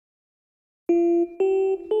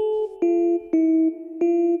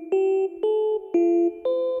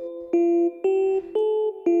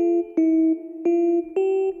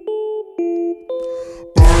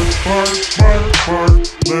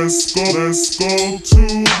let's go to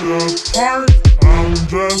the park. I'm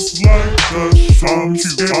dressed like a shark.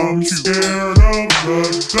 I'm scared of the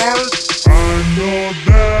dark. I know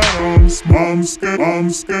that I'm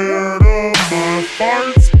scared of my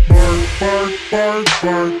farts. Bark, bark, bark,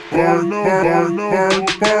 bark, bark, bark, bark,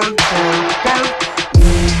 bark, bark, bark.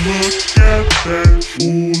 Ooh, look at that.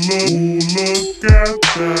 Ooh, look at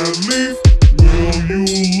that leaf. Will you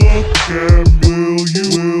look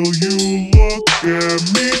at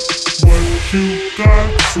me? What you got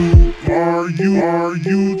to? Are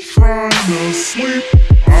you trying to sleep?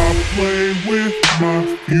 I play with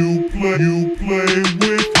you play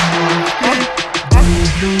with my feet.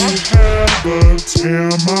 Do you have a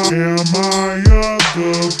am I a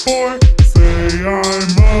good boy? Say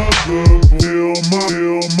I'm a good boy.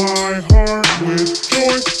 Fill my heart with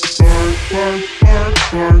joy. Bark, bark, bark,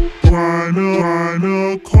 bark. Trying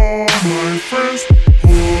to call my friends.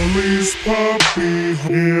 Police puppy,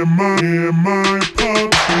 in my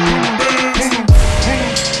puppy beds.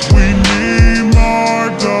 We need more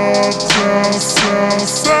dogs,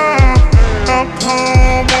 sell. How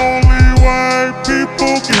come only white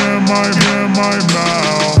people get my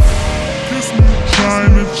mouth?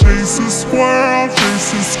 Trying to chase a squirrel,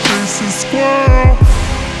 chase a squirrel.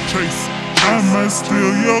 I might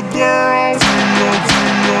steal your girl, steal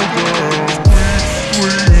your girl.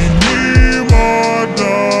 We need more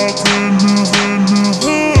dogs in the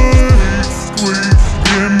hood.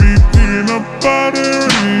 Give me peanut butter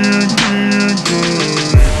and good.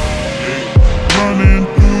 Running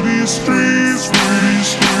through these streets.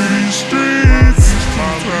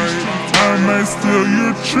 I might steal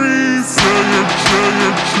your trees, steal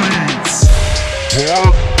your treats.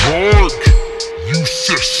 Bark, you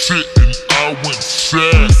said sit and I went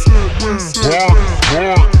sad.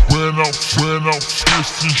 Bark, when I'm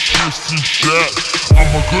fisting shit.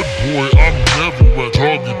 I'm a good boy, I'm never a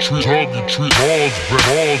target treat. Balls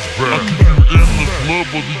back. I keep you in the club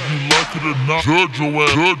whether you like it or not. Judge your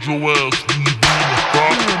ass when you be in the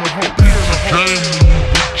spot. Pizza game when you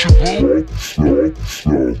with your boo.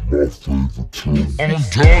 On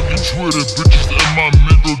doggy Twitter, bitches in my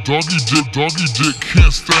middle. Doggy dick,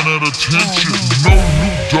 can't stand at attention. No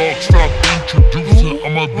new dog, stop introducing.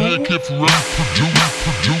 I'm a big kid forever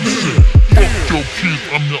producing. Fuck your kids,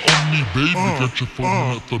 I'm your only baby. Got your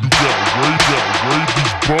phone at the you got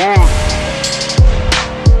rabies. Bark.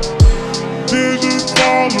 Digits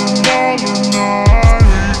ballin' night.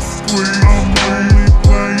 I'm only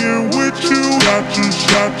playing with you. Got your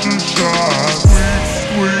shot.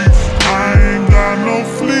 I ain't got no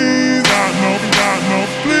fleas, got no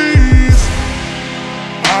fleas.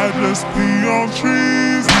 I just pee on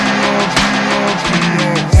trees,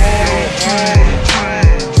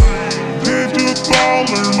 Digits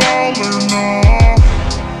ballin' on.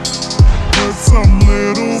 Put some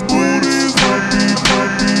little booties, puppy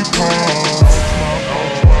paws.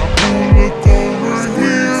 Ooh, look over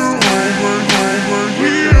here.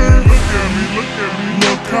 Look at me,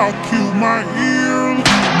 look how cute my